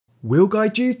We'll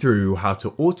guide you through how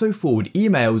to auto-forward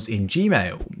emails in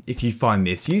Gmail. If you find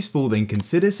this useful, then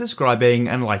consider subscribing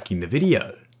and liking the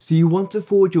video. So you want to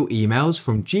forward your emails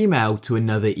from Gmail to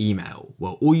another email.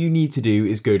 Well, all you need to do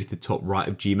is go to the top right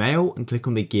of Gmail and click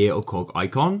on the gear or cog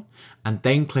icon, and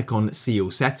then click on See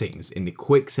All Settings in the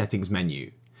Quick Settings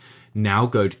menu. Now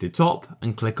go to the top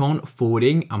and click on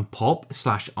Forwarding and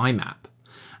pop/IMAP.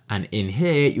 And in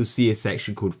here, you'll see a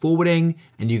section called Forwarding,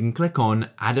 and you can click on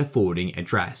Add a Forwarding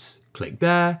Address. Click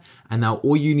there, and now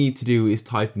all you need to do is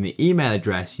type in the email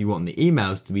address you want the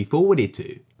emails to be forwarded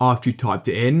to. After you typed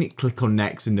it in, click on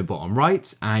Next in the bottom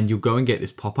right, and you'll go and get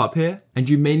this pop-up here, and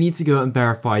you may need to go and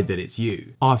verify that it's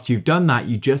you. After you've done that,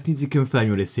 you just need to confirm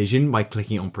your decision by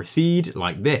clicking on Proceed,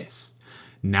 like this.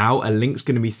 Now a link's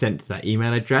going to be sent to that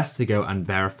email address to go and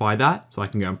verify that, so I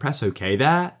can go and press OK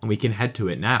there, and we can head to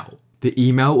it now. The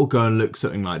email will go and look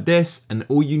something like this, and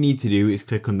all you need to do is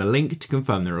click on the link to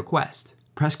confirm the request.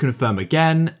 Press confirm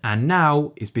again, and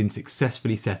now it's been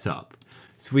successfully set up.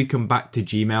 So we come back to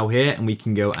Gmail here and we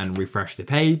can go and refresh the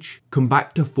page. Come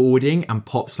back to forwarding and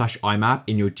pop/IMAP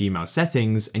in your Gmail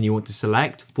settings, and you want to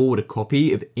select forward a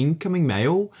copy of incoming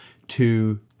mail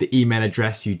to the email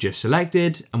address you just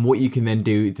selected, and what you can then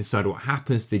do is decide what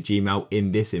happens to the Gmail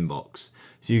in this inbox.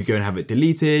 So you can go and have it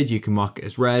deleted, you can mark it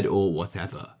as read or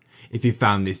whatever. If you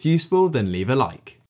found this useful, then leave a like.